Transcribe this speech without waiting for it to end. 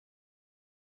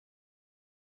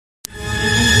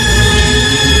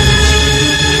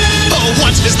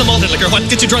liquor. What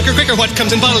gets you drunker quicker? What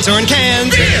comes in bottles or in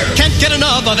cans? Beer. Can't get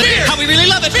enough of it. Beer. How we really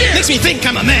love it. Beer. Makes me think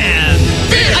I'm a man.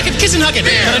 Beer. I could kiss and hug it,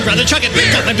 Beer. but I'd rather chug it.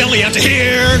 Beer. Got my belly out to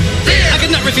here. Beer. I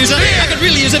could not refuse it. Beer. I could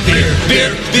really use it. Beer,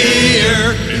 beer,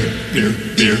 beer. Beer,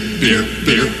 beer, beer,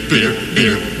 beer, beer,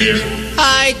 beer, beer.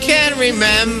 I can't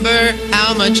remember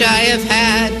how much I have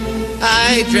had.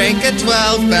 I drank a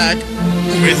 12-pack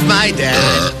with my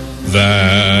dad.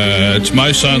 That's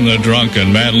my son, the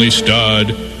drunken manly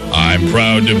stud. I'm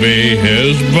proud to be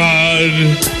his bud.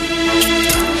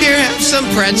 Here, have some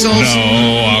pretzels.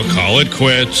 No, I'll call it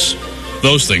quits.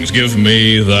 Those things give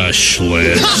me the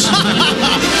schlitz.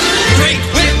 Drink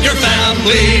with your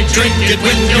family, drink it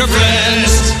with your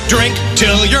friends. Drink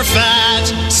till you're fat,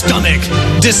 stomach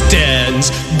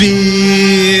distends.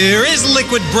 Beer is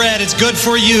liquid bread, it's good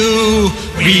for you.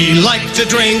 We like to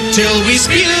drink till we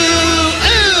spew.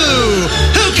 Ooh,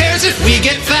 who cares if we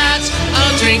get fat?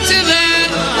 I'll drink to that.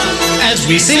 As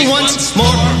we sing once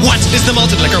more, what is the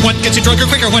malted liquor? What gets you drunker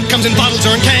quicker? What comes in bottles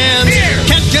or in cans? Beer.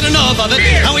 Can't get enough of it.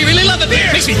 Beer. How we really love it.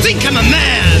 Beer. Makes me think I'm a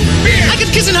man. Beer. I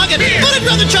could kiss and hug it, Beer. but I'd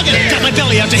rather chug it. Beer. Got my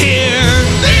belly out to here.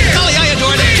 Beer. Golly, I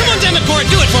adore it. Beer. Come on, damn it, pour it.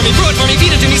 Do it for me. Brew it for me.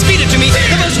 Feed it to me.